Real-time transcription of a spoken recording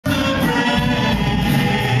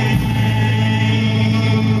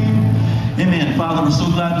we're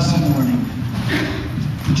so glad this morning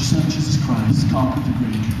that your Son, Jesus Christ, conquered the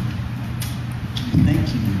grave. Thank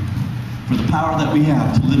you for the power that we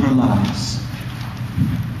have to live our lives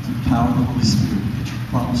through the power of the Holy Spirit that you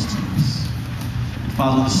promised to us. And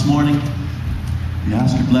Father, this morning, we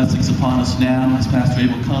ask your blessings upon us now as Pastor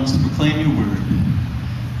Abel comes to proclaim your word,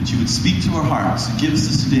 that you would speak to our hearts and give us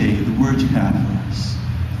this day the word you have for us.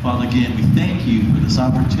 Father, again, we thank you for this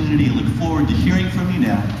opportunity and look forward to hearing from you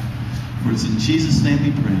now. For it's in Jesus' name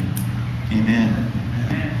we pray. Amen.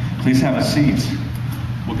 Please have a seat.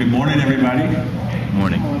 Well, good morning, everybody. Good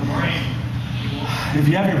morning. If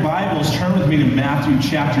you have your Bibles, turn with me to Matthew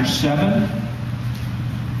chapter 7.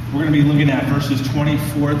 We're going to be looking at verses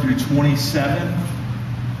 24 through 27.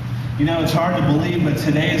 You know, it's hard to believe, but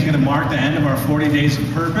today is going to mark the end of our 40 days of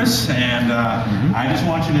purpose. And I just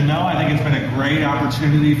want you to know, I think it's been a great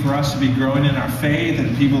opportunity for us to be growing in our faith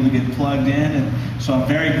and people to get plugged in. And so I'm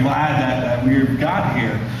very glad that we got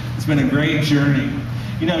here. It's been a great journey.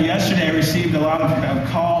 You know, yesterday I received a lot of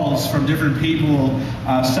calls from different people,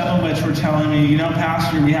 some of which were telling me, you know,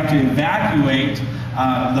 Pastor, we have to evacuate.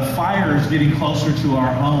 The fire is getting closer to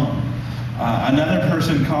our home. Another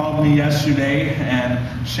person called me yesterday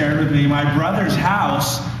and shared with me my brother's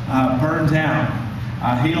house burned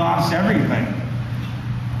down. He lost everything.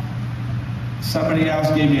 Somebody else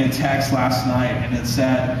gave me a text last night and it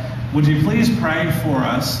said, would you please pray for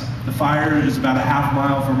us? The fire is about a half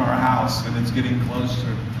mile from our house and it's getting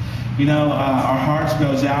closer. You know, our hearts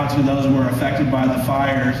goes out to those who are affected by the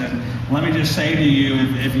fires. And let me just say to you,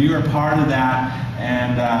 if you are part of that,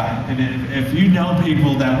 and if you know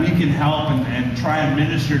people that we can help and try and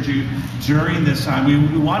minister to during this time,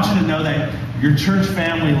 we want you to know that your church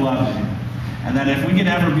family loves you. And that if we can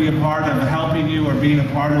ever be a part of helping you or being a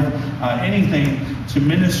part of anything to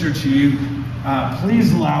minister to you,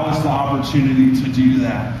 please allow us the opportunity to do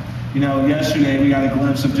that. You know, yesterday we got a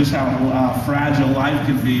glimpse of just how fragile life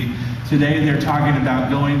can be. Today they're talking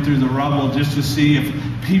about going through the rubble just to see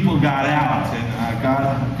if people got out. And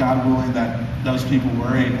God willing that those people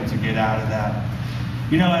were able to get out of that.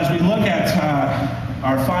 You know, as we look at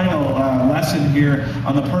our final lesson here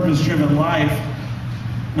on the purpose-driven life,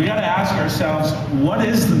 we got to ask ourselves, what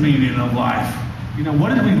is the meaning of life? You know,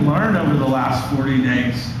 what did we learn over the last 40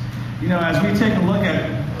 days? You know, as we take a look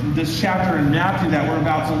at this chapter in Matthew that we're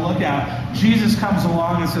about to look at, Jesus comes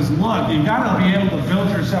along and says, look, you've got to be able to build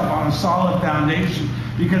yourself on a solid foundation,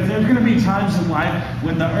 because there's going to be times in life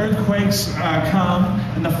when the earthquakes come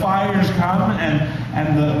and the fires come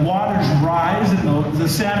and the waters rise and the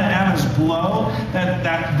Santa Anas blow,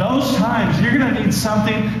 that those times you're going to need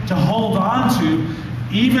something to hold on to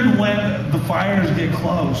even when the fires get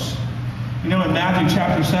close. You know, in Matthew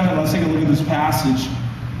chapter 7, let's take a look at this passage.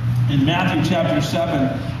 In Matthew chapter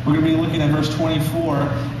 7, we're going to be looking at verse 24.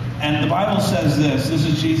 And the Bible says this. This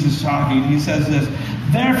is Jesus talking. He says this.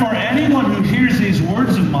 Therefore, anyone who hears these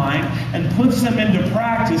words of mine and puts them into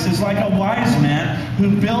practice is like a wise man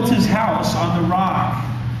who built his house on the rock.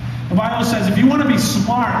 The Bible says if you want to be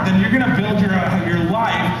smart, then you're going to build your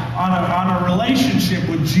life on a relationship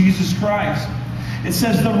with Jesus Christ. It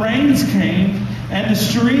says the rains came and the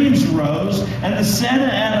streams rose and the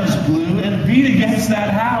Santa Anas blew and beat against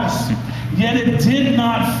that house. Yet it did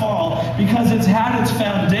not fall because it's had its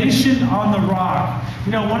foundation on the rock.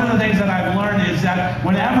 You know, one of the things that I've learned is that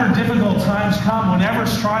whenever difficult times come, whenever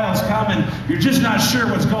trials come and you're just not sure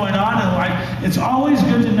what's going on in life, it's always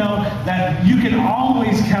good to know that you can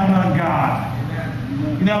always count on God.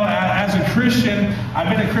 You know, as a Christian,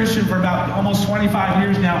 I've been a Christian for about almost 25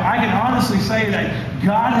 years now. I can honestly say that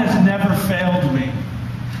God has never failed me.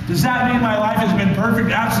 Does that mean my life has been perfect?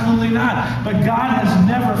 Absolutely not. But God has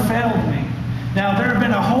never failed me. Now, there have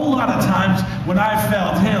been a whole lot of times when I've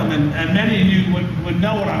failed Him, and many of you would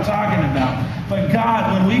know what I'm talking about. But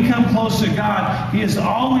God, when we come close to God, He is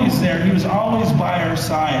always there. He was always by our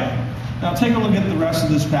side. Now, take a look at the rest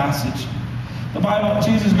of this passage. The Bible,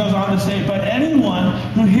 Jesus goes on to say, but anyone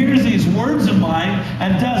who hears these words of mine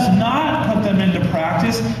and does not put them into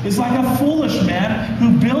practice is like a foolish man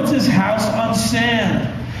who built his house on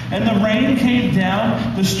sand. And the rain came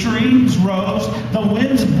down, the streams rose, the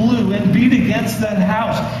winds blew and beat against that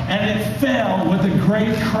house, and it fell with a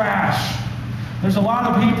great crash. There's a lot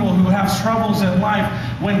of people who have troubles in life.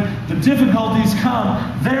 When the difficulties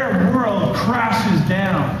come, their world crashes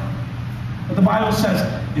down. But the Bible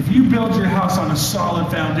says, if you build your house on a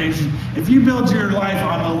solid foundation, if you build your life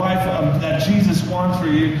on the life that Jesus wants for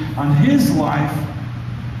you, on His life,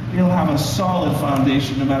 you'll have a solid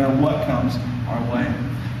foundation no matter what comes our way.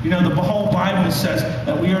 You know, the whole Bible says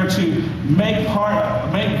that we are to make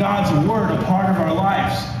God's Word a part of our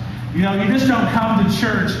lives. You know, you just don't come to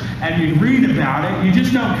church and you read about it. You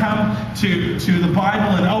just don't come to the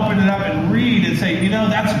Bible and open it up and read and say, you know,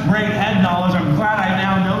 that's great head knowledge. I'm glad I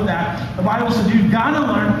now know that. The Bible says you've got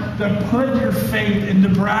to learn to put your faith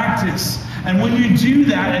into practice. And when you do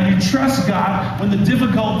that and you trust God, when the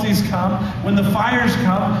difficulties come, when the fires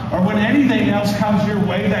come, or when anything else comes your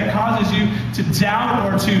way that causes you to doubt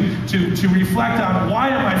or to reflect on why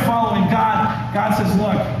am I following God, God says,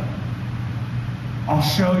 look, I'll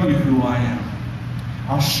show you who I am.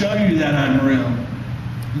 I'll show you that I'm real.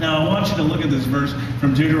 Now, I want you to look at this verse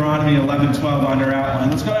from Deuteronomy 11:12 on your outline.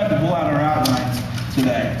 Let's go ahead and pull out our outlines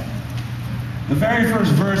today. The very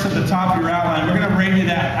first verse at the top of your outline, we're going to read it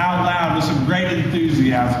out loud with some great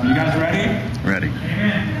enthusiasm. You guys ready? Ready.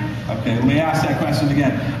 Amen. Okay, let me ask that question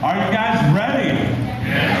again. Are you guys ready?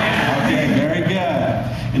 Yeah. Okay, very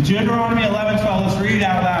good. In Deuteronomy 11:12, let's read it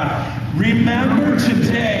out loud. Remember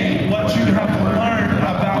today what you have learned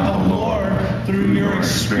about the Lord through your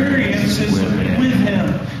experiences with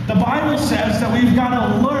Him. The Bible says that we've got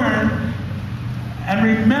to learn and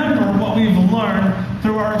remember what we've learned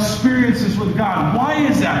through our experiences with God. Why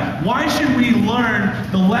is that? Why should we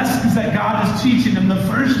learn the lessons that God is teaching them the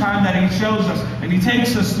first time that He shows us and He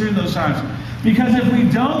takes us through those times? Because if we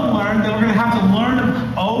don't learn, then we're going to have to learn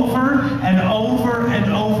them over and over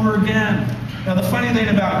and over again. Now, the funny thing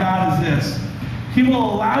about God is this. He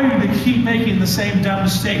will allow you to keep making the same dumb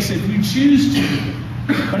mistakes if you choose to.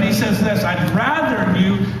 But He says this, I'd rather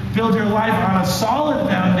you build your life on a solid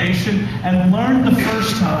foundation and learn the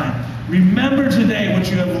first time. Remember today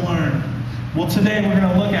what you have learned. Well, today we're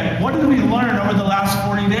going to look at what did we learn over the last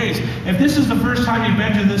 40 days. If this is the first time you've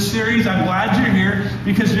been to this series, I'm glad you're here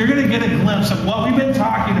because you're going to get a glimpse of what we've been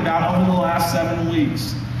talking about over the last 7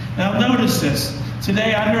 weeks. Now, notice this.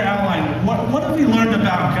 Today, on your outline, what have we learned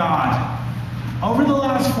about God? Over the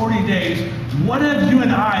last 40 days, what have you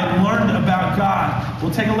and I learned about God?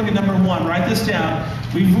 We'll take a look at number 1. Write this down.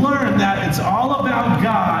 We've learned that it's all about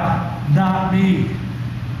God, not me.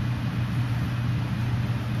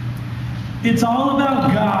 It's all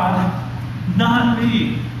about God, not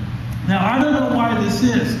me. Now, I don't know why this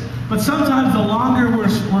is, but sometimes the longer we're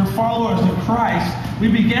followers of Christ, we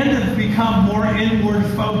begin to become more inward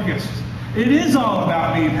focused. It is all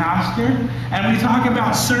about me, Pastor. And we talk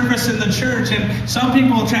about service in the church, and some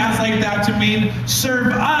people translate that to mean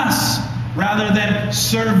serve us rather than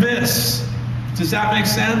service. Does that make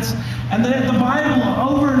sense? And then the Bible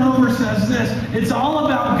over and over says this. It's all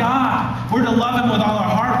about God. We're to love Him with all our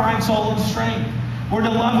heart, mind, soul, and strength. We're to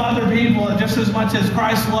love other people just as much as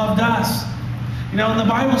Christ loved us. You know, and the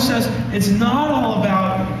Bible says it's not all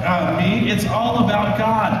about me, it's all about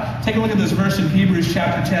God. Take a look at this verse in Hebrews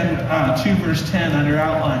chapter 2, verse 10 on your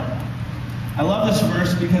outline. I love this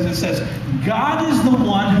verse because it says, God is the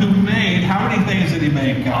one who made, how many things did He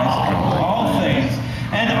make, guys? All things.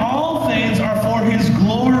 And all things are for His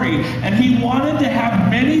glory. And He wanted to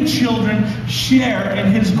have many children share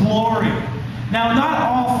in His glory. Now, not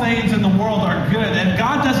all things in the world are good, and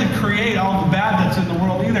God doesn't create all the bad that's in the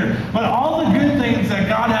world either. But all the good things that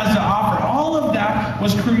God has to offer, all of that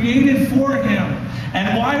was created for Him.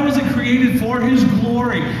 And why was it created? For His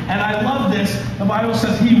glory. And I love this. The Bible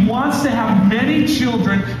says He wants to have many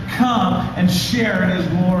children come and share in His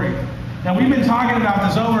glory. Now, we've been talking about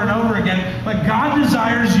this over and over again, but God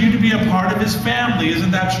desires you to be a part of His family.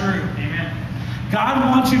 Isn't that true?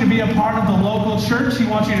 God wants you to be a part of the local church. He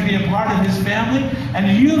wants you to be a part of His family.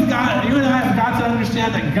 And you and I have got to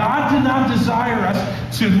understand that God did not desire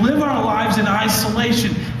us to live our lives in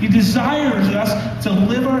isolation. He desires us to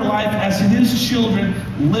live our life as His children,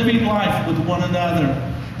 living life with one another.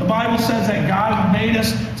 The Bible says that God made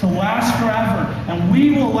us to last forever, and we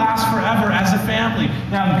will last forever as a family.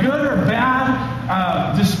 Now, good or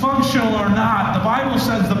bad, dysfunctional or not, the Bible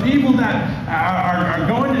says the people that are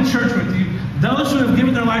going to church with you, those who have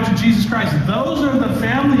given their life to Jesus Christ, those are the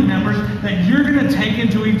family members that you're going to take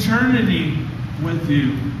into eternity with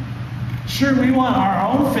you. Sure, we want our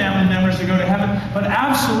own family members to go to heaven, but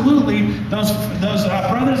absolutely, those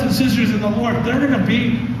brothers and sisters in the Lord, they're going to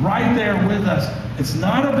be right there with us. It's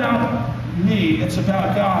not about me, it's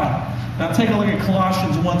about God. Now take a look at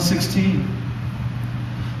Colossians 1:16.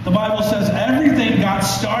 The Bible says everything God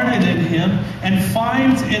started in Him and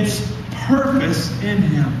finds its purpose in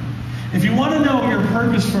Him. If you want to know your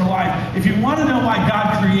purpose for life, if you want to know why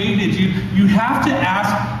God created you, you have to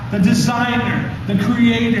ask the designer, the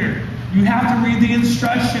creator. You have to read the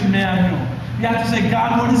instruction manual. You have to say,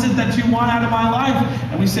 God, what is it that you want out of my life?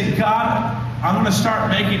 And we say, God, I'm going to start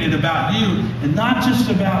making it about you and not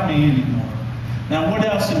just about me anymore. Now, what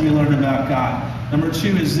else did we learn about God? Number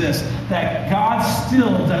 2 is this, that God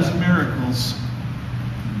still does miracles.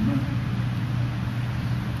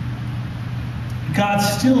 God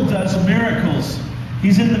still does miracles.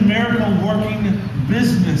 He's in the miracle working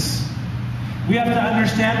business. We have to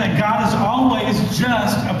understand that God is always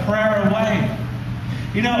just a prayer away.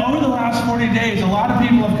 You know, over the last 40 days, a lot of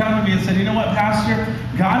people have come to me and said, you know what, Pastor,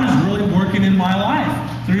 God is really working in my life.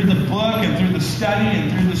 Through the book and through the study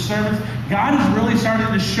and through the sermons, God is really starting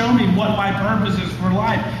to show me what my purpose is for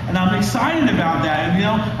life. And I'm excited about that. And, you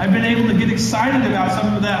know, I've been able to get excited about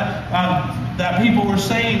some of that people were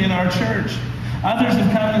saying in our church. Others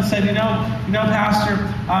have come and said, you know, Pastor,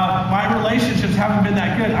 my relationships haven't been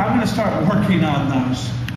that good. I'm going to start working on those.